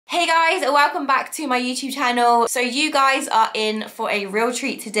Hey guys, welcome back to my YouTube channel. So you guys are in for a real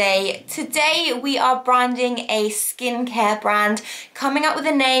treat today. Today we are branding a skincare brand, coming up with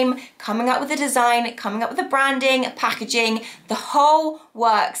a name, coming up with a design, coming up with a branding, packaging, the whole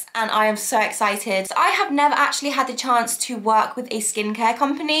works, and I am so excited. So I have never actually had the chance to work with a skincare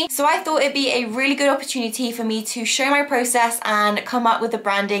company, so I thought it'd be a really good opportunity for me to show my process and come up with the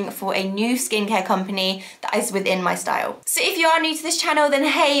branding for a new skincare company that is within my style. So if you are new to this channel, then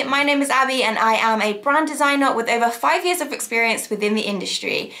hey, my name is Abby and I am a brand designer with over 5 years of experience within the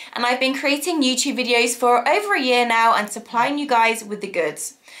industry, and I've been creating YouTube videos for over a year now and supplying you guys with the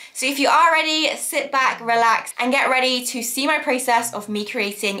goods. So if you are ready, sit back, relax, and get ready to see my process of me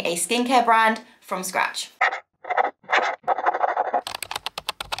creating a skincare brand from scratch.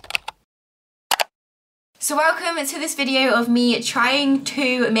 So welcome to this video of me trying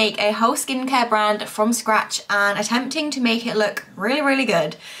to make a whole skincare brand from scratch and attempting to make it look really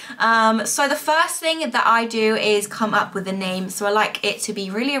good. So the first thing that I do is come up with a name. So I like it to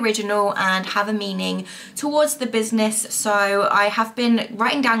be really original and have a meaning towards the business. So I have been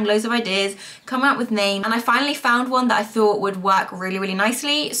writing down loads of ideas, coming up with names, and I finally found one that I thought would work really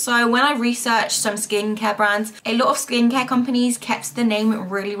nicely. So when I researched some skincare brands, a lot of skincare companies kept the name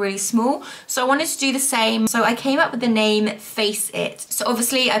really small. So I wanted to do the same. So I came up with the name Face It. So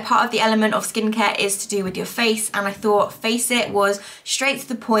obviously a part of the element of skincare is to do with your face, and I thought Face It was straight to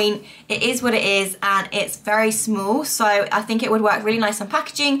the point. It is what it is and it's very small, so I think it would work really nice on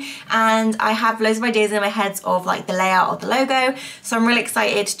packaging, and I have loads of ideas in my head of like the layout of the logo. So I'm really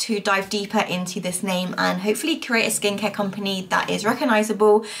excited to dive deeper into this name and hopefully create a skincare company that is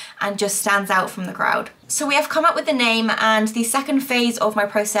recognizable and just stands out from the crowd. So we have come up with the name, and the second phase of my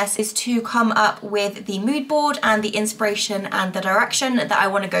process is to come up with the mood board and the inspiration and the direction that I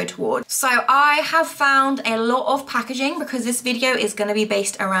want to go towards. So I have found a lot of packaging, because this video is going to be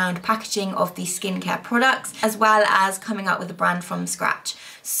based around packaging of the skincare products as well as coming up with a brand from scratch.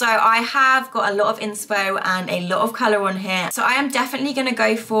 So I have got a lot of inspo and a lot of colour on here. So I am definitely going to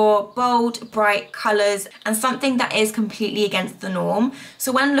go for bold, bright colours and something that is completely against the norm.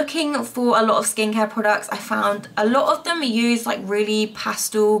 So when looking for a lot of skincare products, I found a lot of them use like really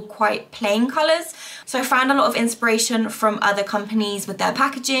pastel, quite plain colours. So I found a lot of inspiration from other companies with their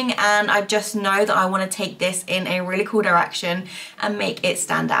packaging, and I just know that I want to take this in a really cool direction and make it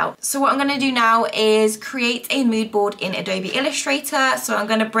stand out. So what I'm going to do now is create a mood board in Adobe Illustrator. So I'm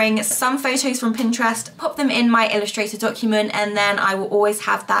going to bring some photos from Pinterest, pop them in my Illustrator document, and then I will always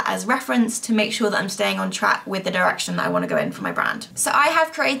have that as reference to make sure that I'm staying on track with the direction that I want to go in for my brand. So I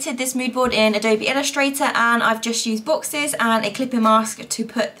have created this mood board in Adobe Illustrator, and I've just used boxes and a clipping mask to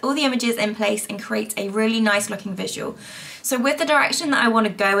put all the images in place and create a really nice looking visual. So with the direction that I want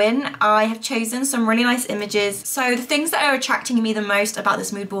to go in, I have chosen some really nice images. So the things that are attracting me the most about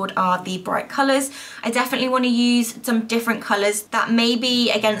this mood board are the bright colours. I definitely want to use some different colours that may be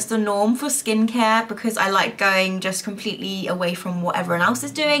against the norm for skincare, because I like going just completely away from what everyone else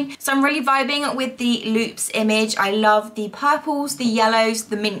is doing. So I'm really vibing with the loops image. I love the purples, the yellows,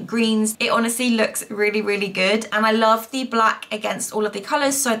 the mint greens. It honestly looks really good, and I love the black against all of the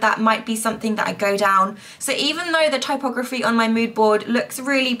colours, so that might be something that I go down. So even though the typography on my mood board looks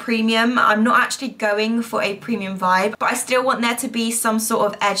really premium, I'm not actually going for a premium vibe, but I still want there to be some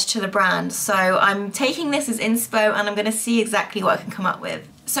sort of edge to the brand. So I'm taking this as inspo, and I'm going to see exactly what I can come up with.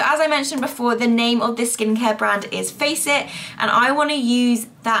 So as I mentioned before, the name of this skincare brand is Face It, and I want to use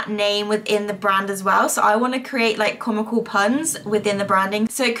that name within the brand as well. So I want to create like comical puns within the branding.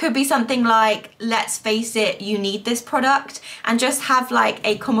 So it could be something like, let's face it, you need this product, and just have like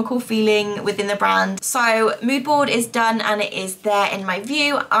a comical feeling within the brand. So mood board is done and it is there in my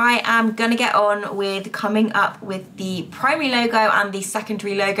view. I am gonna get on with coming up with the primary logo and the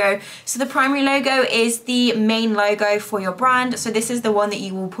secondary logo. So the primary logo is the main logo for your brand. So this is the one that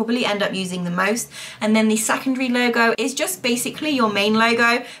you will probably end up using the most. And then the secondary logo is just basically your main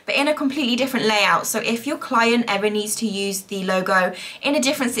logo, but in a completely different layout. So if your client ever needs to use the logo in a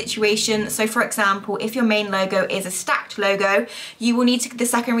different situation, so for example, if your main logo is a stacked logo, you will need the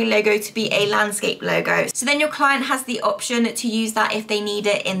secondary logo to be a landscape logo. So then your client has the option to use that if they need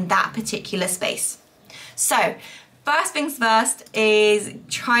it in that particular space. So first things first is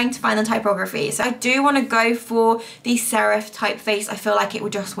trying to find the typography. So I do want to go for the serif typeface. I feel like it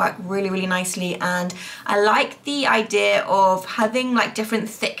would just work really nicely, and I like the idea of having like different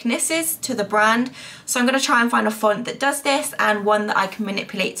thicknesses to the brand. So I'm going to try and find a font that does this and one that I can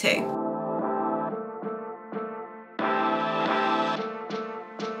manipulate too.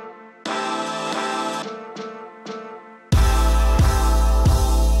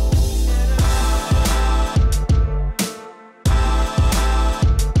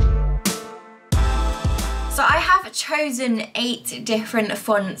 have chosen 8 different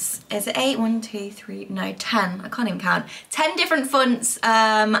fonts. Is it 8? 1, 2, 3, no, 10. I can't even count. 10 different fonts,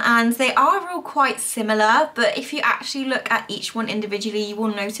 and they are all quite similar, but if you actually look at each one individually, you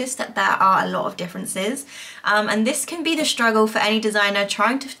will notice that there are a lot of differences. And this can be the struggle for any designer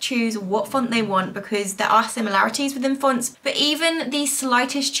trying to choose what font they want, because there are similarities within fonts, but even the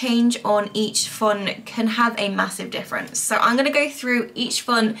slightest change on each font can have a massive difference. So I'm going to go through each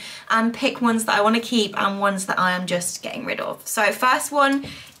font and pick ones that I want to keep and ones that I am just getting rid of. So first one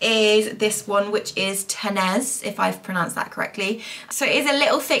is this one, which is Tenez, if I've pronounced that correctly. So it is a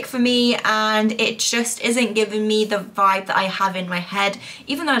little thick for me, and it just isn't giving me the vibe that I have in my head,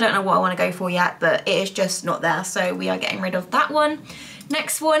 even though I don't know what I want to go for yet, but it is just not there. So we are getting rid of that one.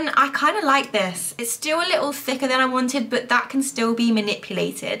 Next one, I kind of like this. It's still a little thicker than I wanted, but that can still be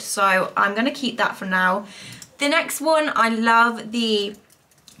manipulated. So I'm going to keep that for now. The next one, I love the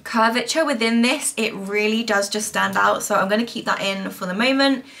curvature within this. It really does just stand out, so I'm going to keep that in for the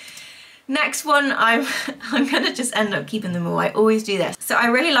moment. Next one, I'm going to just end up keeping them all. I always do this. So I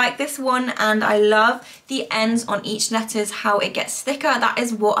really like this one, and I love the ends on each letters, how it gets thicker. That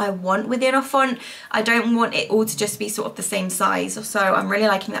is what I want within a font. I don't want it all to just be sort of the same size. So I'm really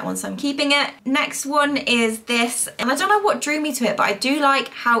liking that one, so I'm keeping it. Next one is this, and I don't know what drew me to it, but I do like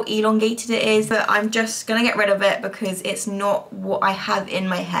how elongated it is, but I'm just going to get rid of it because it's not what I have in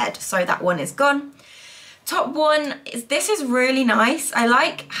my head. So that one is gone. Top one is, this is really nice. I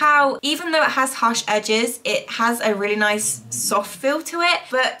like how, even though it has harsh edges, it has a really nice soft feel to it,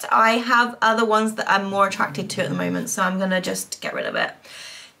 but I have other ones that I'm more attracted to at the moment, so I'm gonna just get rid of it.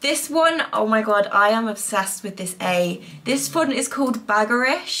 This one, oh my god, I am obsessed with this A. This font is called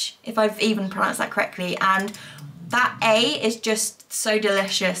Bagarish, if I've even pronounced that correctly, and that A is just so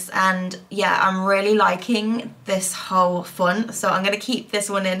delicious, and yeah, I'm really liking this whole font, so I'm going to keep this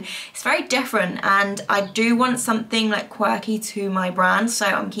one in. It's very different, and I do want something like quirky to my brand, so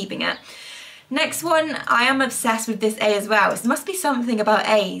I'm keeping it. Next one, I am obsessed with this A as well. There must be something about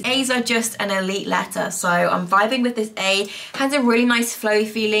A's. A's are just an elite letter, so I'm vibing with this A. It has a really nice flowy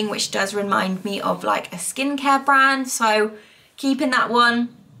feeling, which does remind me of like a skincare brand, so keeping that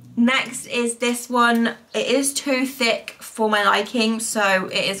one. Next is this one. It is too thick for my liking, so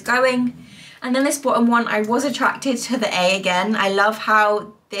it is going. And then this bottom one, I was attracted to the A again. I love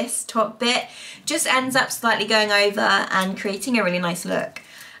how this top bit just ends up slightly going over and creating a really nice look.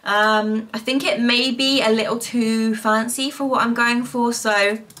 I think it may be a little too fancy for what I'm going for,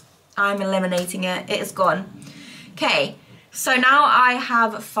 so I'm eliminating it. It is gone. Okay. So now I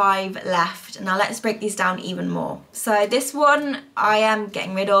have 5 left. Now let's break these down even more. So this one I am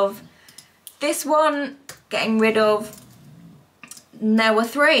getting rid of. This one, getting rid of. And there were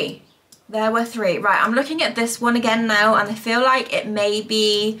 3. There were 3. Right, I'm looking at this one again now, and I feel like it may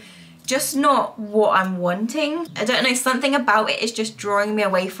be just not what I'm wanting. I don't know, something about it is just drawing me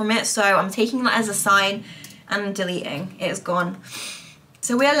away from it. So I'm taking that as a sign and deleting. It is gone.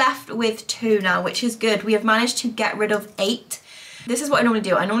 So we are left with 2 now, which is good. We have managed to get rid of 8. This is what I normally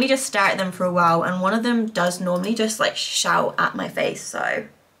do. I normally just stare at them for a while, and one of them does normally just like shout at my face, so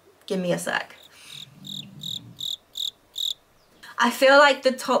give me a sec. I feel like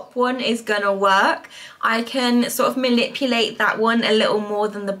the top one is gonna work. I can sort of manipulate that one a little more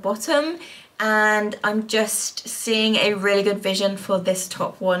than the bottom, and I'm just seeing a really good vision for this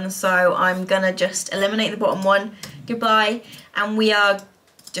top one, so I'm gonna just eliminate the bottom one. Goodbye. And we are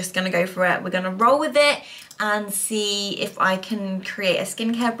just gonna go for it. We're gonna roll with it and see if I can create a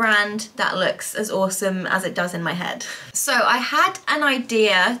skincare brand that looks as awesome as it does in my head. So I had an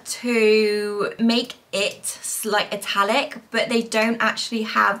idea to make it like italic, but they don't actually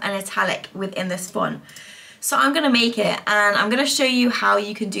have an italic within this font. So I'm gonna make it, and I'm gonna show you how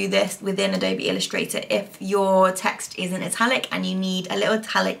you can do this within Adobe Illustrator if your text isn't italic and you need a little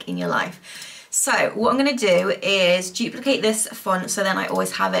italic in your life. So what I'm going to do is duplicate this font, so then I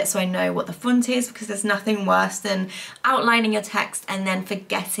always have it so I know what the font is, because there's nothing worse than outlining your text and then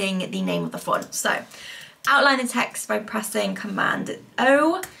forgetting the name of the font. So outline the text by pressing Command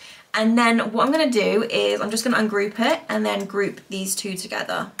O, and then what I'm going to do is I'm just going to ungroup it and then group these 2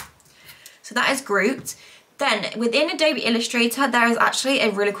 together. So that is grouped. Then within Adobe Illustrator, there is actually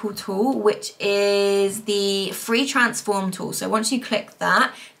a really cool tool, which is the free transform tool. So once you click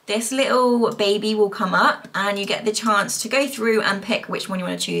that, this little baby will come up and you get the chance to go through and pick which one you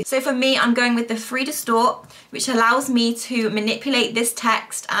want to choose. So for me, I'm going with the free distort, which allows me to manipulate this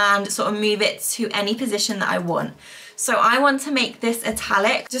text and sort of move it to any position that I want. So I want to make this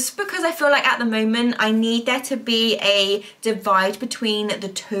italic just because I feel like at the moment I need there to be a divide between the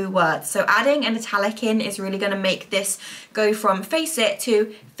 2 words. So adding an italic in is really going to make this go from face it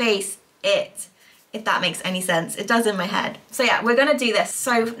to face it. if that makes any sense. It does in my head. So yeah, we're gonna do this.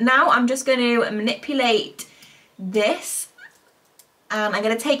 So now I'm just gonna manipulate this, and I'm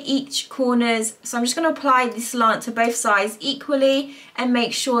gonna take each corners. So I'm just gonna apply the slant to both sides equally and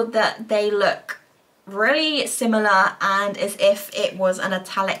make sure that they look really similar and as if it was an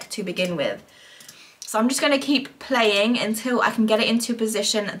italic to begin with. So I'm just gonna keep playing until I can get it into a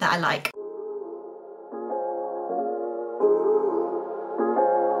position that I like.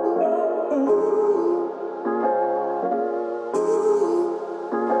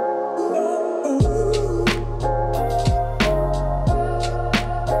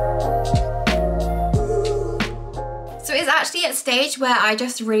 So it's actually at a stage where I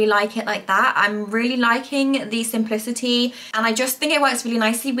just really like it like that. I'm really liking the simplicity, and I just think it works really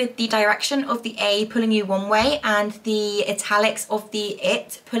nicely with the direction of the A pulling you one way and the italics of the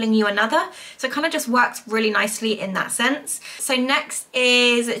it pulling you another. So it kind of just works really nicely in that sense. So next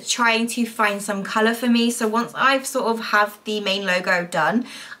is trying to find some color for me. So once I've sort of have the main logo done,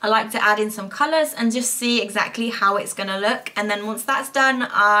 I like to add in some colors and just see exactly how it's gonna look. And then once that's done,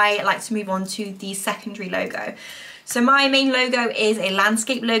 I like to move on to the secondary logo. So my main logo is a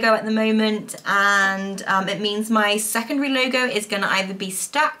landscape logo at the moment, and it means my secondary logo is going to either be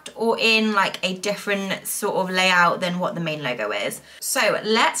stacked or in like a different sort of layout than what the main logo is. So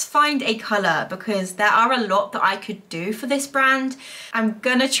let's find a colour, because there are a lot that I could do for this brand. I'm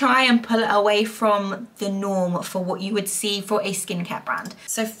going to try and pull it away from the norm for what you would see for a skincare brand.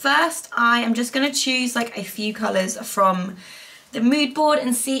 So first I am just going to choose like a few colours from the mood board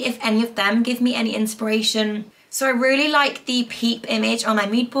and see if any of them give me any inspiration. So I really like the Peep image on my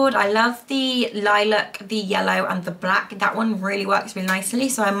mood board. I love the lilac, the yellow and the black. That one really works really nicely,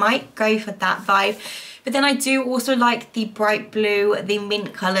 so I might go for that vibe. But then I do also like the bright blue, the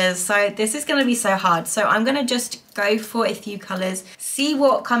mint colours. So this is going to be so hard. So I'm going to just go for a few colours, see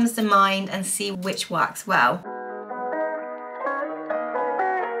what comes to mind and see which works well.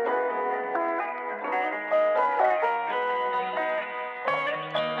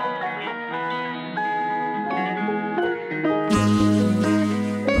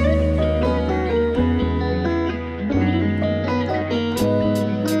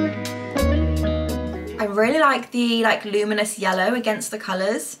 I really like the luminous yellow against the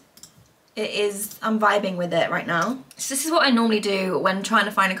colours. I'm vibing with it right now. So this is what I normally do when trying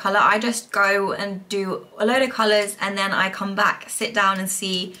to find a colour. I just go and do a load of colours and then I come back, sit down and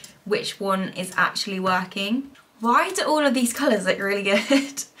see which one is actually working. Why do all of these colours look really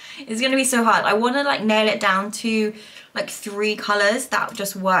good? It's going to be so hard. I want to like nail it down to like 3 colours that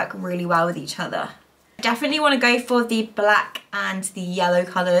just work really well with each other. I definitely want to go for the black and the yellow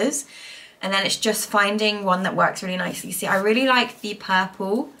colours. And then it's just finding one that works really nicely. See, I really like the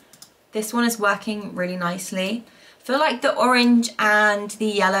purple. This one is working really nicely. I feel like the orange and the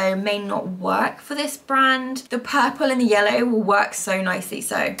yellow may not work for this brand. The purple and the yellow will work so nicely,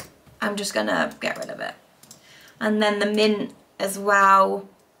 so I'm just gonna get rid of it. And then the mint as well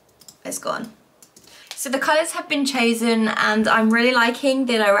is gone. So the colours have been chosen and I'm really liking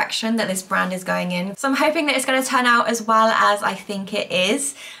the direction that this brand is going in. So I'm hoping that it's going to turn out as well as I think it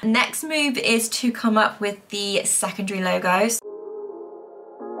is. Next move is to come up with the secondary logos.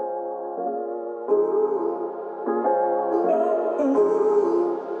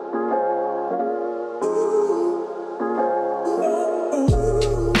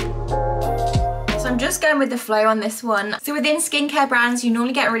 Just going with the flow on this one. So within skincare brands, you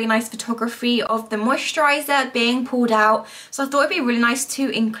normally get really nice photography of the moisturizer being pulled out. So I thought it'd be really nice to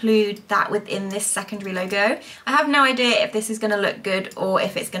include that within this secondary logo. I have no idea if this is going to look good or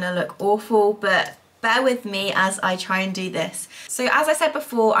if it's going to look awful, but bear with me as I try and do this. So as I said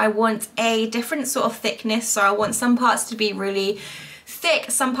before, I want a different sort of thickness. So I want some parts to be really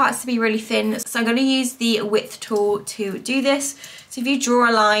thick, some parts to be really thin. So I'm going to use the width tool to do this. So if you draw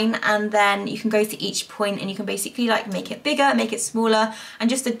a line and then you can go to each point and you can basically like make it bigger, make it smaller and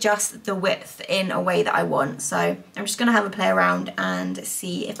just adjust the width in a way that I want. So I'm just going to have a play around and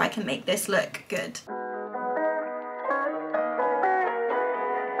see if I can make this look good.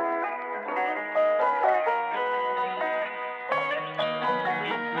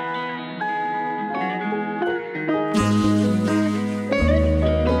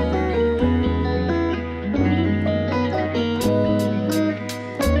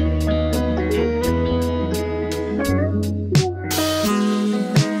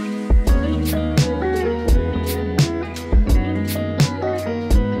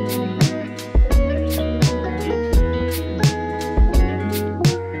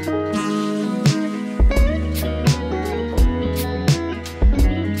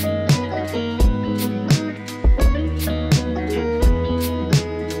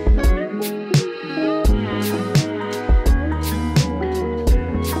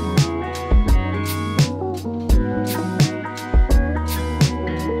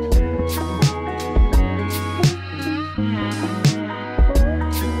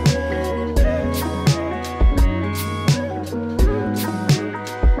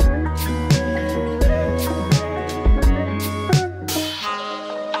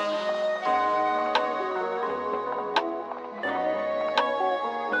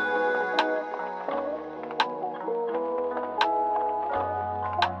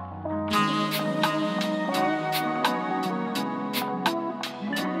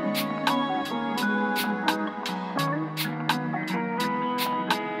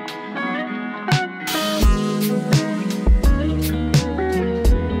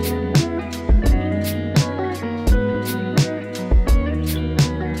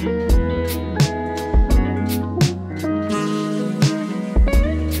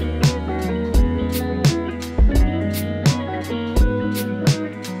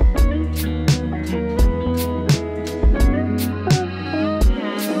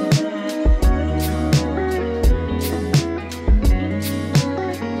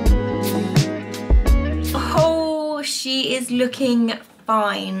 she is looking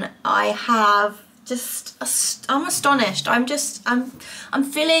fine. I'm astonished. I'm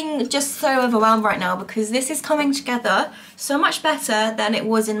feeling just so overwhelmed right now because this is coming together so much better than it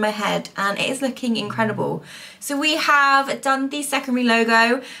was in my head, and it is looking incredible. So we have done the secondary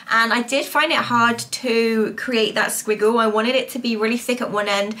logo, and I did find it hard to create that squiggle. I wanted it to be really thick at one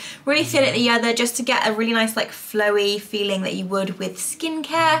end, really thin at the other, just to get a really nice like flowy feeling that you would with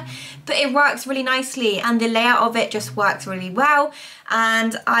skincare. But it works really nicely, and the layout of it just works really well.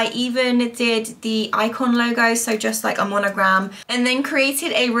 And I even did the icon logo, so just like a monogram, and then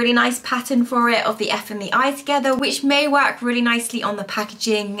created a really nice pattern for it of the F and the I together, which may work really nicely on the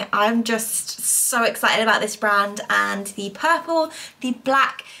packaging. I'm just so excited about this brand, and the purple, the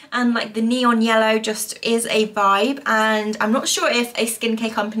black, and like the neon yellow just is a vibe. And I'm not sure if a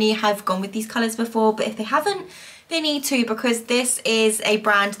skincare company have gone with these colours before, but if they haven't, they need to, because this is a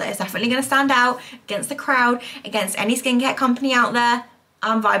brand that is definitely going to stand out against the crowd, against any skincare company out there.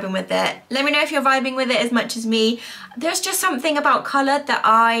 I'm vibing with it. Let me know if you're vibing with it as much as me. There's just something about colour that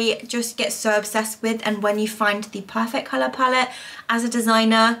I just get so obsessed with, and when you find the perfect colour palette as a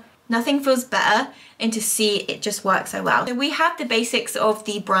designer, nothing feels better, and to see it just works so well. So we have the basics of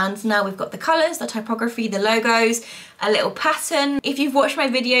the brands now. We've got the colours, the typography, the logos, a little pattern. If you've watched my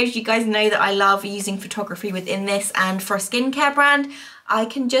videos, you guys know that I love using photography within this, and for a skincare brand, I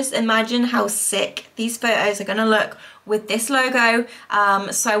can just imagine how sick these photos are gonna look with this logo.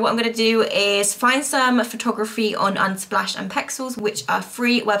 So what I'm going to do is find some photography on Unsplash and Pexels, which are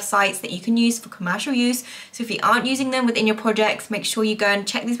free websites that you can use for commercial use. So if you aren't using them within your projects, make sure you go and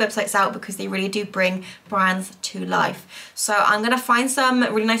check these websites out, because they really do bring brands to life. So I'm going to find some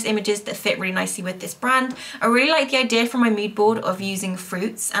really nice images that fit really nicely with this brand. I really like the idea from my mood board of using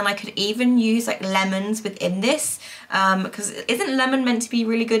fruits, and I could even use like lemons within this, because isn't lemon meant to be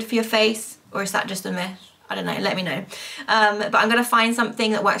really good for your face, or is that just a myth? I don't know, let me know. But I'm gonna find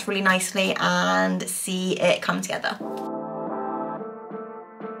something that works really nicely and see it come together.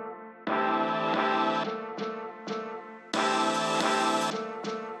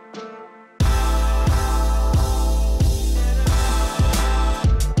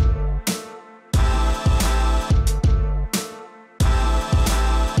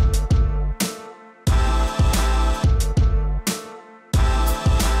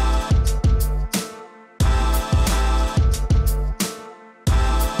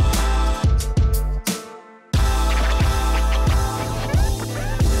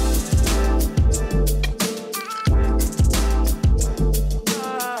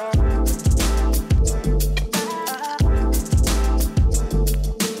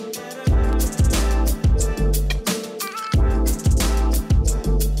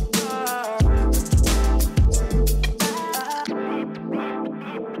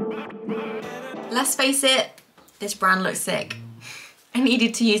 Let's face it, this brand looks sick. I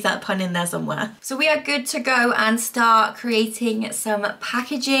needed to use that pun in there somewhere. So we are good to go and start creating some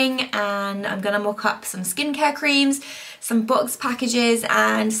packaging, and I'm gonna mock up some skincare creams, some box packages,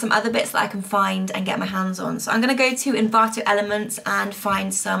 and some other bits that I can find and get my hands on. So I'm gonna go to Envato Elements and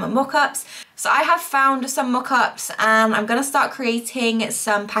find some mock-ups. So I have found some mock-ups, and I'm gonna start creating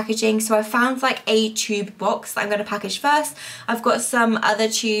some packaging. So I found like a tube box that I'm gonna package first. I've got some other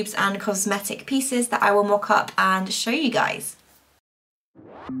tubes and cosmetic pieces that I will mock up and show you guys.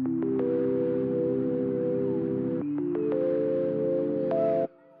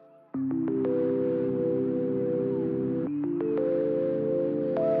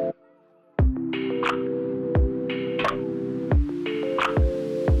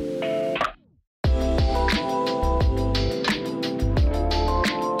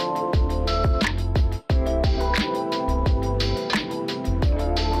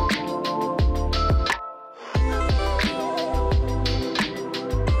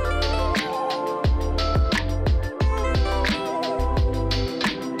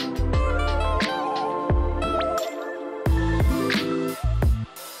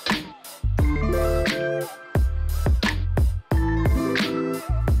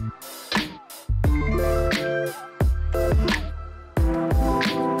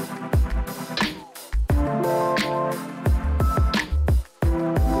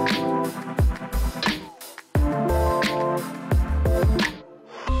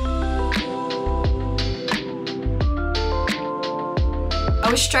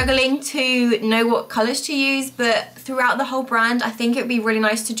 I was struggling to know what colours to use, but throughout the whole brand I think it would be really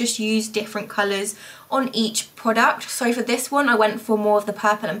nice to just use different colours on each product. So for this one I went for more of the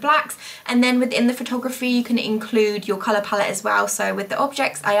purple and blacks, and then within the photography you can include your colour palette as well. So with the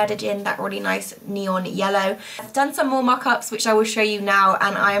objects I added in that really nice neon yellow. I've done some more mock-ups which I will show you now,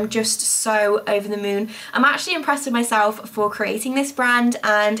 and I am just so over the moon. I'm actually impressed with myself for creating this brand,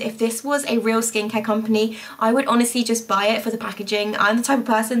 and if this was a real skincare company I would honestly just buy it for the packaging. I'm the type of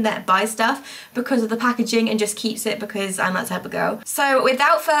person that buys stuff because of the packaging and just keeps it because I'm that type of girl. So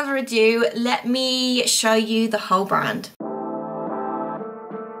without further ado, let me show you the whole brand.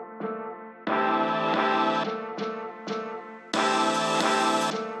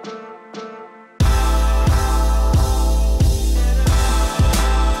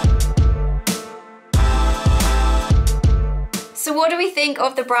 So what do we think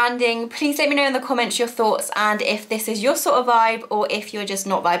of the branding? Please let me know in the comments your thoughts and if this is your sort of vibe or if you're just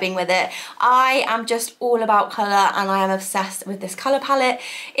not vibing with it. I am just all about colour and I am obsessed with this colour palette.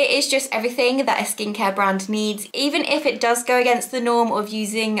 It is just everything that a skincare brand needs. Even if it does go against the norm of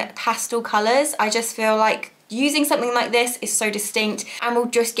using pastel colours, I just feel like using something like this is so distinct and will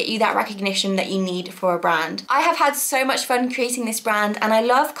just get you that recognition that you need for a brand. I have had so much fun creating this brand, and I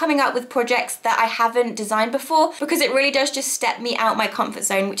love coming up with projects that I haven't designed before because it really does just step me out my comfort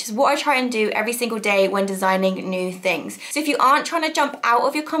zone, which is what I try and do every single day when designing new things. So if you aren't trying to jump out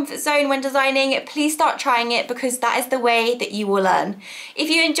of your comfort zone when designing, please start trying it because that is the way that you will learn. If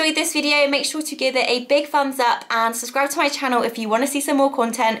you enjoyed this video, make sure to give it a big thumbs up and subscribe to my channel if you want to see some more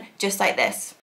content just like this.